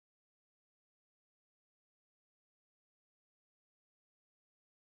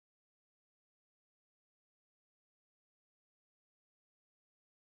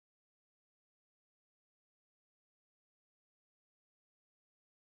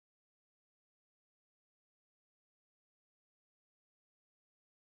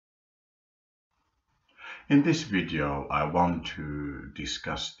In this video, I want to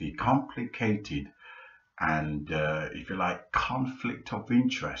discuss the complicated and, if you like, conflict of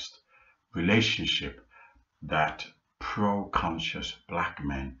interest relationship that pro-conscious black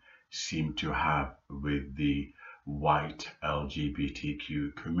men seem to have with the white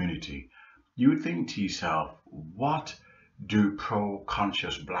LGBTQ community. You would think to yourself, what do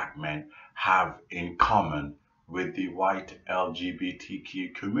pro-conscious black men have in common with the white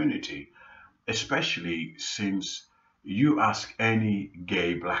LGBTQ community? Especially since you ask any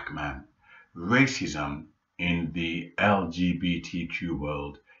gay black man, racism in the LGBTQ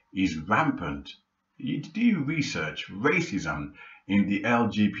world is rampant. You do research, racism in the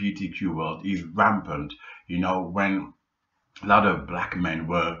LGBTQ world is rampant. When a lot of black men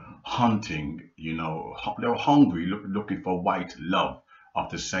were hunting, they were hungry, looking for white love of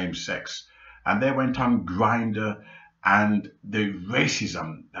the same sex. And they went on Grindr, and the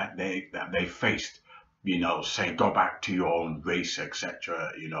racism that they faced, say go back to your own race,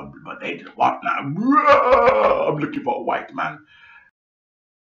 etc. But they didn't want that. I'm looking for a white man.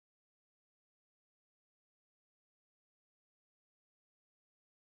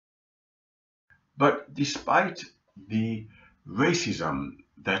 But despite the racism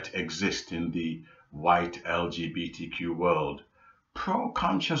that exists in the white LGBTQ world,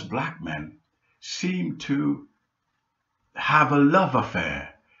 pro-conscious black men seem to have a love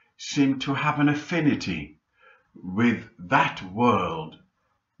affair, seem to have an affinity with that world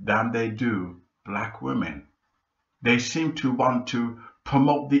than they do black women. They seem to want to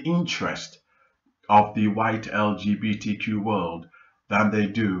promote the interest of the white LGBTQ world than they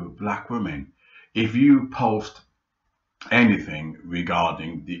do black women. If you post anything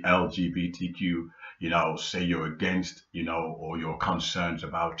regarding the LGBTQ, say you're against, or you're concerned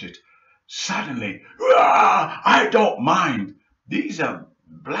about it, suddenly, I don't mind. These are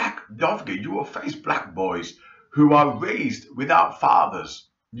black, don't forget, you will face black boys who are raised without fathers.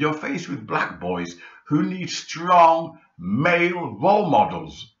 You're faced with black boys who need strong male role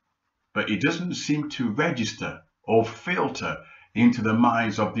models. But it doesn't seem to register or filter into the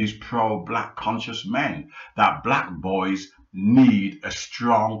minds of these pro-black conscious men that black boys need a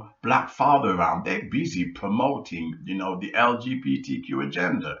strong black father around. They're busy promoting, the LGBTQ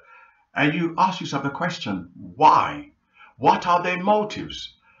agenda. And you ask yourself the question, why? What are their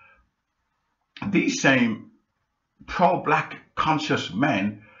motives? These same pro-black conscious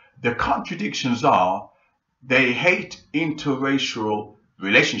men, the contradictions are they hate interracial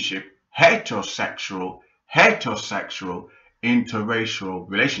relationship, heterosexual interracial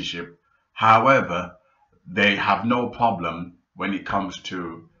relationship. However, they have no problem when it comes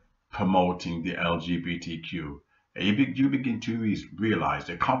to promoting the LGBTQ. You begin to realize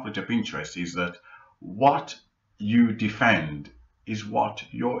the conflict of interest is that what you defend is what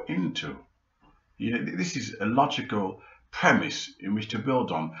you're into. This is a logical premise in which to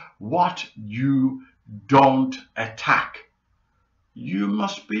build on. What you don't attack, you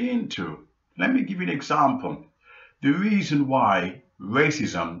must be into. Let me give you an example. The reason why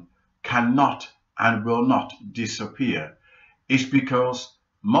racism cannot and will not disappear is because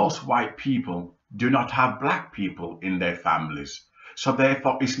most white people do not have black people in their families. So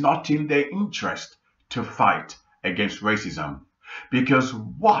therefore, it's not in their interest to fight against racism, because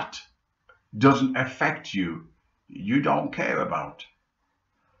what doesn't affect you, you don't care about.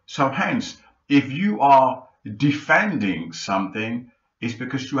 So hence, if you are defending something, it's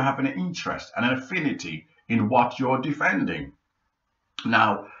because you have an interest and an affinity in what you're defending.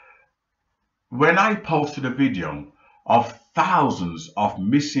 Now, when I posted a video of thousands of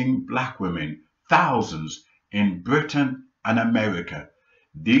missing black women, thousands in Britain and America,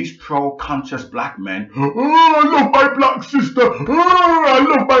 these pro-conscious black men, I love my black sister, I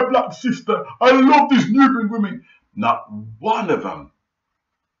love my black sister, I love these Nubian women. Not one of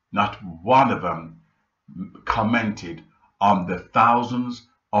them commented on the thousands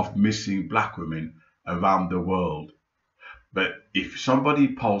of missing black women around the world. But if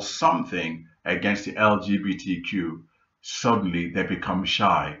somebody posts something against the LGBTQ, suddenly they become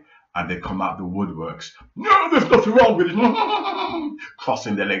shy and they come out the woodworks. No, there's nothing wrong with it.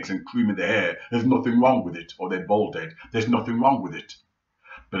 Crossing their legs and creaming their hair. There's nothing wrong with it. Or they're baldhead. There's nothing wrong with it.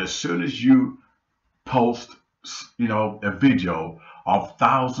 But as soon as you post, a video of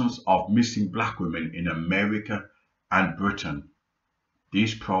thousands of missing black women in America and Britain,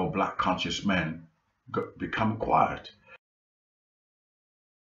 these pro-black conscious men become quiet.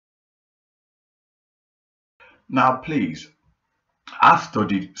 Now, please, I've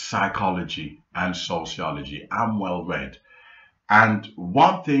studied psychology and sociology. I'm well read. And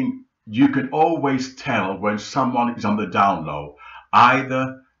one thing you can always tell when someone is on the down low,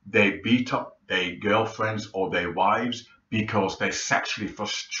 either they beat up their girlfriends or their wives because they're sexually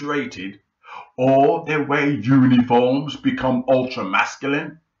frustrated, or they wear uniforms, become ultra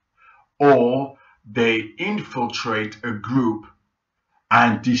masculine, or they infiltrate a group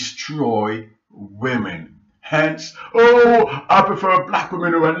and destroy women. Hence, oh, I prefer black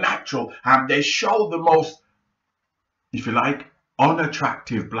women who are natural, and they show the most, if you like,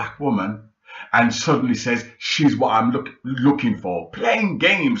 unattractive black woman and suddenly says she's what I'm looking for. Playing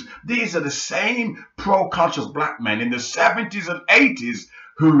games. These are the same pro-conscious black men in the 70s and 80s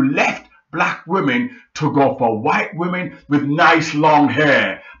who left black women to go for white women with nice long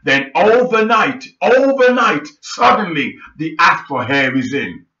hair. Then overnight, suddenly the afro hair is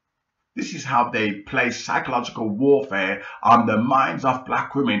in. This is how they play psychological warfare on the minds of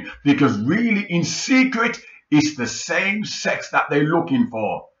black women, because really in secret it's the same sex that they're looking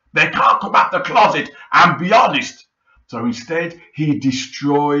for. They can't come out the closet and be honest. So instead, he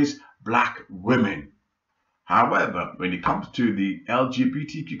destroys black women. However, when it comes to the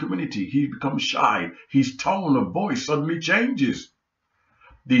LGBTQ community, he becomes shy. His tone of voice suddenly changes.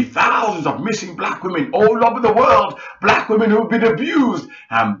 The thousands of missing black women all over the world, black women who've been abused,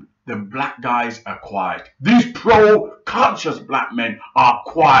 and the black guys are quiet. These pro-conscious black men are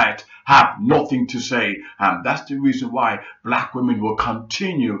quiet, have nothing to say, and that's the reason why black women will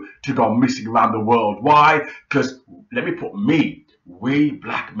continue to go missing around the world. Why? Because, let me put me, we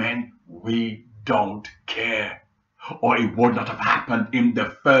black men, we don't care, or it would not have happened in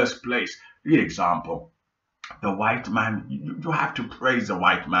the first place. For example, the white man, you have to praise the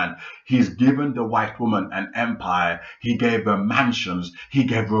white man. He's given the white woman an empire. He gave her mansions. He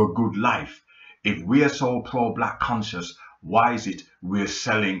gave her a good life. If we are so pro-black conscious, why is it we're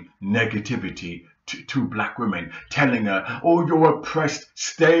selling negativity to black women, telling her, oh, you're oppressed,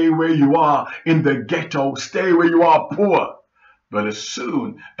 stay where you are in the ghetto, stay where you are poor. But as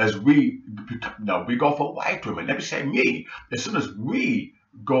soon as we go for white women, let me say me, as soon as we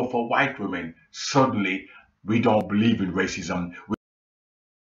go for white women, suddenly we don't believe in racism.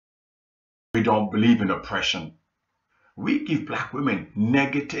 We don't believe in oppression. We give black women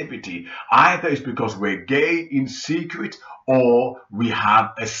negativity. Either it's because we're gay in secret, or we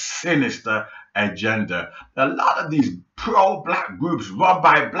have a sinister agenda. A lot of these pro-black groups run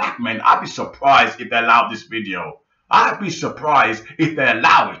by black men, I'd be surprised if they allow this video. I'd be surprised if they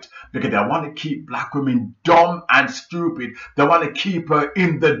allow it, because they want to keep black women dumb and stupid. They want to keep her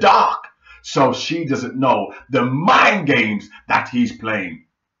in the dark, so she doesn't know the mind games that he's playing.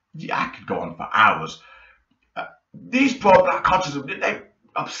 Yeah, I could go on for hours. These pro-black conscious, they're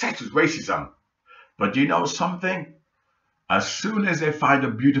obsessed with racism. But you know something? As soon as they find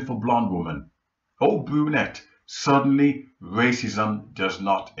a beautiful blonde woman, or brunette, suddenly racism does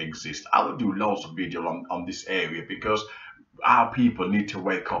not exist. I will do lots of videos on this area, because our people need to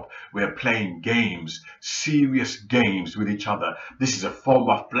wake up. We're playing games, serious games with each other. This is a form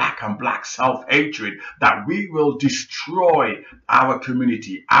of black and black self-hatred that we will destroy our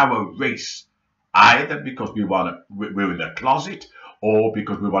community, our race, either because we're in the closet, or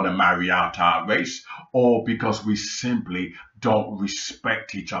because we want to marry out our race, or because we simply don't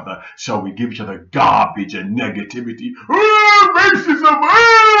respect each other. So we give each other garbage and negativity. Oh, racism!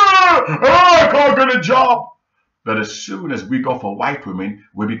 I can't get a job. But as soon as we go for white women,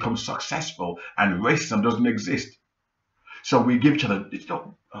 we become successful, and racism doesn't exist. So we give each other,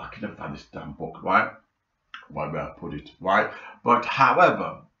 I can never find this damn book, right? Where I put it, right? But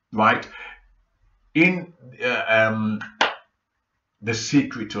however, right, in the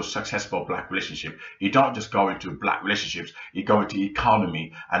secret to a successful black relationship, you don't just go into black relationships, you go into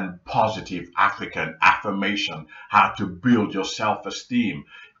economy and positive African affirmation, how to build your self-esteem.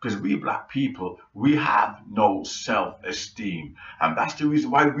 Because we black people, we have no self-esteem. And that's the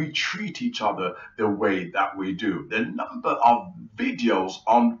reason why we treat each other the way that we do. The number of videos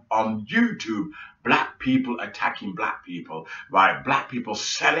on YouTube, black people attacking black people, right? Black people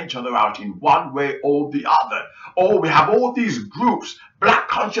selling each other out in one way or the other. Or we have all these groups, black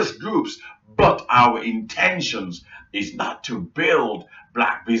conscious groups, but our intentions is not to build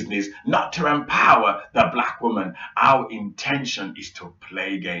black business, not to empower the black woman. Our intention is to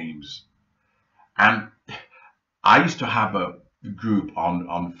play games. And I used to have a group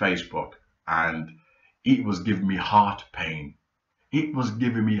on Facebook, and it was giving me heart pain. It was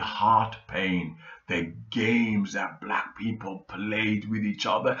giving me heart pain. The games that black people played with each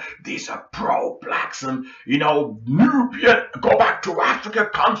other. These are pro-blacks and, Nubian, go back to Africa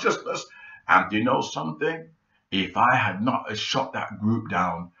consciousness. And you know something? If I had not shut that group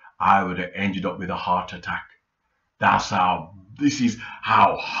down, I would have ended up with a heart attack. This is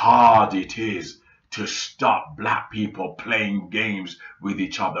how hard it is to stop black people playing games with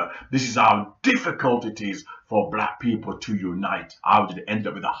each other. This is how difficult it is for black people to unite. I would end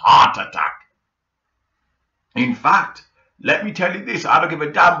up with a heart attack. In fact, let me tell you this, I don't give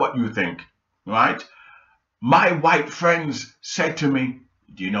a damn what you think, right? My white friends said to me,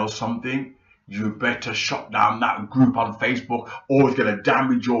 do you know something? You better shut down that group on Facebook or it's going to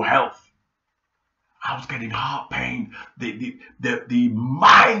damage your health. I was getting heart pain. The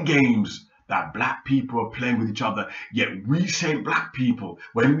mind games that black people are playing with each other. Yet we same black people,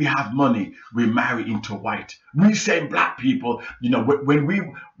 when we have money, we marry into white. We same black people, when we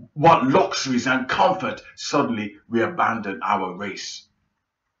want luxuries and comfort, suddenly we abandon our race.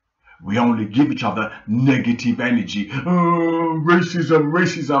 We only give each other negative energy. Oh,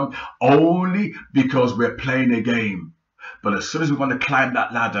 racism, only because we're playing a game. But as soon as we want to climb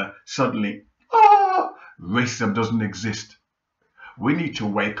that ladder, suddenly, racism doesn't exist. We need to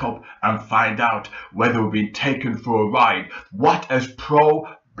wake up and find out whether we've been taken for a ride. What has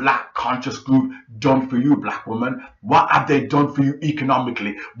pro-black conscious group done for you, black woman? What have they done for you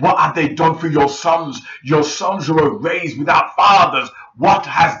economically? What have they done for your sons? Your sons who were raised without fathers. What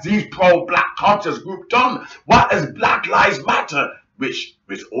has these pro-black conscious group done? What has Black Lives Matter, which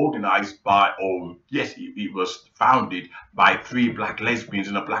was organized by, it was founded by 3 black lesbians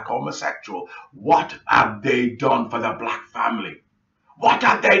and a black homosexual. What have they done for the black family? What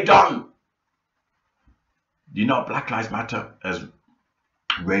have they done? Black Lives Matter has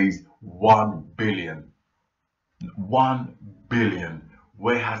raised 1 billion. 1 billion.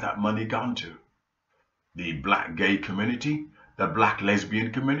 Where has that money gone to? The black gay community? The black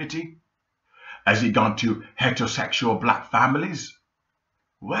lesbian community? Has it gone to heterosexual black families?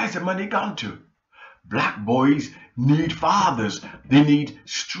 Where's the money gone to? Black boys need fathers. They need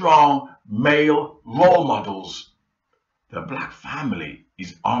strong male role models. The black family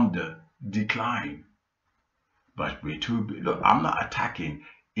is under decline. But we're too big. Look, I'm not attacking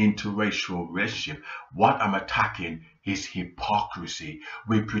interracial relationship. What I'm attacking is hypocrisy.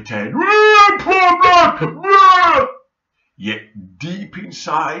 We pretend we're pro-black, yet deep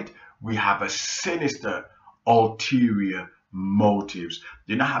inside we have a sinister ulterior motives.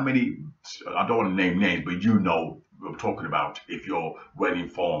 Do you know how many, I don't want to name names, but you know what I'm talking about if you're well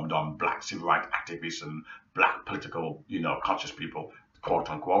informed on black civil rights activists and black political, conscious people, quote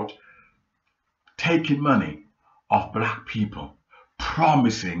unquote, taking money off black people,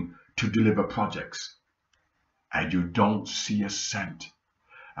 promising to deliver projects, and you don't see a cent.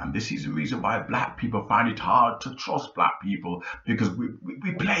 And this is the reason why black people find it hard to trust black people, because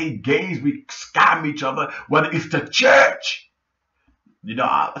we play games, we scam each other, whether it's the church.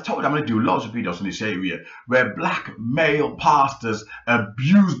 I told you I'm going to do lots of videos in this area where black male pastors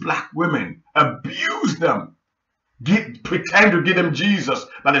abuse black women, abuse them, pretend to give them Jesus,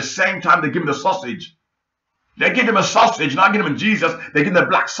 but at the same time they give them the sausage. They give them a sausage, not give them Jesus, they give them the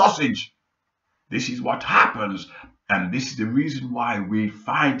black sausage. This is what happens, and this is the reason why we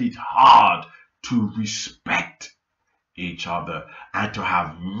find it hard to respect each other and to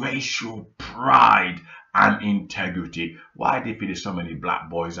have racial pride and integrity. Why do you think there's so many black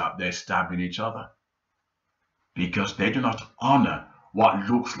boys out there stabbing each other? Because they do not honor what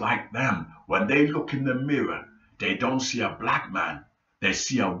looks like them. When they look in the mirror, they don't see a black man, they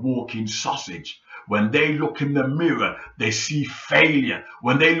see a walking sausage. When they look in the mirror, they see failure.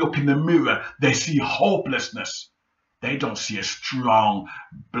 When they look in the mirror, they see hopelessness. They don't see a strong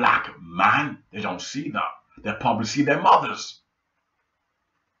black man. They don't see that. They probably see their mothers.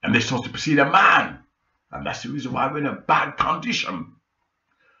 And they're supposed to see their man. And that's the reason why we're in a bad condition.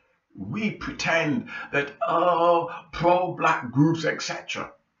 We pretend that, pro-black groups,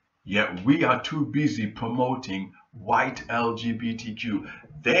 etc. Yet we are too busy promoting white LGBTQ.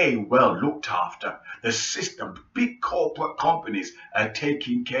 They well looked after. The system, big corporate companies are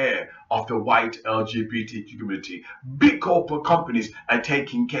taking care of the white LGBTQ community. Big corporate companies are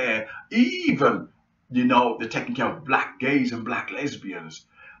taking care, even, they're taking care of black gays and black lesbians.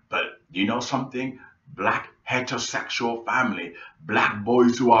 But you know something? Black heterosexual family, black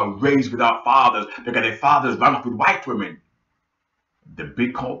boys who are raised without fathers, because their fathers run off with white women. The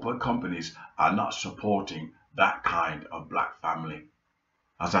big corporate companies are not supporting that kind of black family.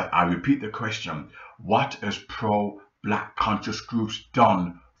 As I repeat the question, what has pro-black conscious groups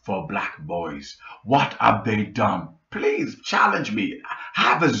done for black boys? What have they done? Please challenge me.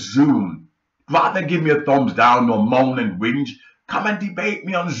 Have a Zoom. Rather than give me a thumbs down or moan and whinge, come and debate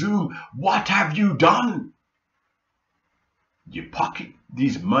me on Zoom. What have you done? You pocket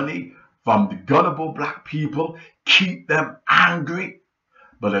this money from the gullible black people, keep them angry.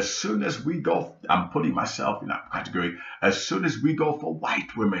 But as soon as we go, I'm putting myself in that category, as soon as we go for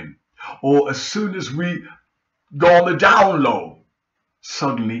white women, or as soon as we go on the down low,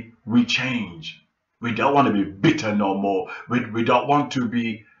 suddenly we change. We don't want to be bitter no more. We don't want to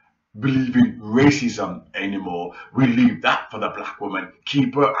be believing racism anymore. We leave that for the black woman.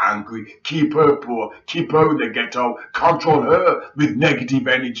 Keep her angry, keep her poor, keep her in the ghetto, control her with negative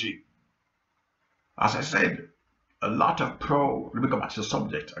energy. As I said, a lot of let me go back to the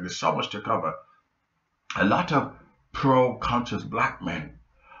subject, and there's so much to cover. A lot of pro-conscious black men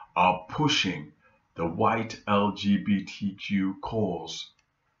are pushing the white LGBTQ cause.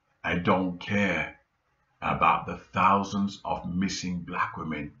 I don't care about the thousands of missing black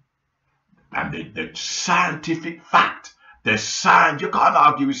women. And the scientific fact, the science, you can't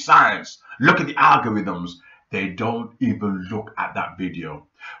argue with science. Look at the algorithms. They don't even look at that video.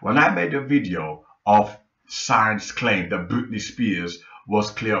 When I made a video of science claim that Britney Spears was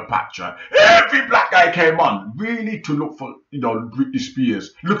Cleopatra, every black guy came on really to look for, Britney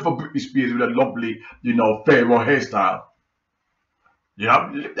Spears. Look for Britney Spears with a lovely, pharaoh hairstyle.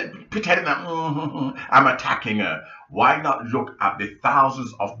 Pretending that I'm attacking her. Why not look at the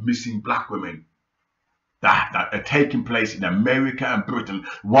thousands of missing black women that are taking place in America and Britain?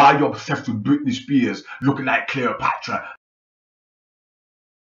 Why you're obsessed with Britney Spears looking like Cleopatra?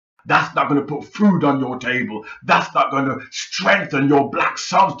 That's not going to put food on your table. That's not going to strengthen your black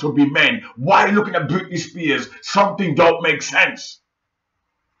sons to be men. Why looking at Britney Spears? Something don't make sense.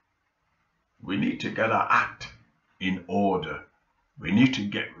 We need to get our act in order. We need to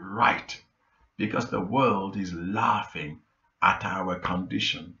get right, because the world is laughing at our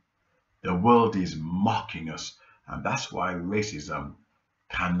condition. The world is mocking us, and that's why racism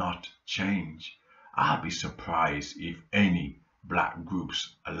cannot change. I'll be surprised if any black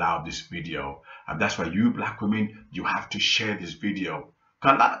groups allow this video, and that's why you black women, you have to share this video.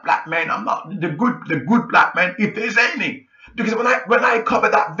 Because a lot of black men, I'm not the good black men, if there's any, because when I cover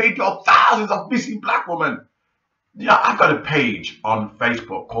that video, thousands of missing black women. I've got a page on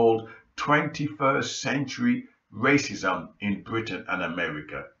Facebook called 21st Century Racism in Britain and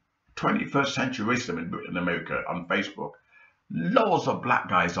America. 21st Century Racism in Britain and America on Facebook. Loads of black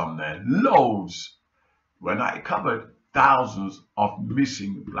guys on there. Loads. When I covered thousands of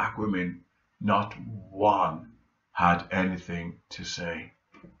missing black women, not one had anything to say.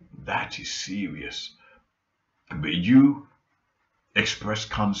 That is serious. But you express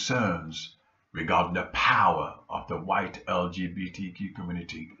concerns regarding the power of the white LGBTQ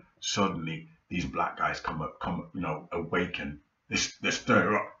community. Suddenly, these black guys come awaken. They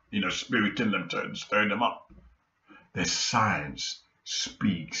stir up, spirit in them, stir them up. The science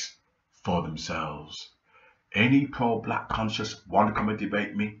speaks for themselves. Any pro-black conscious want to come and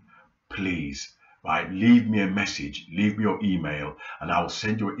debate me? Please, leave me a message, leave me your email, and I will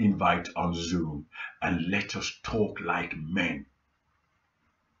send you an invite on Zoom, and let us talk like men.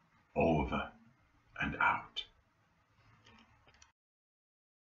 Over.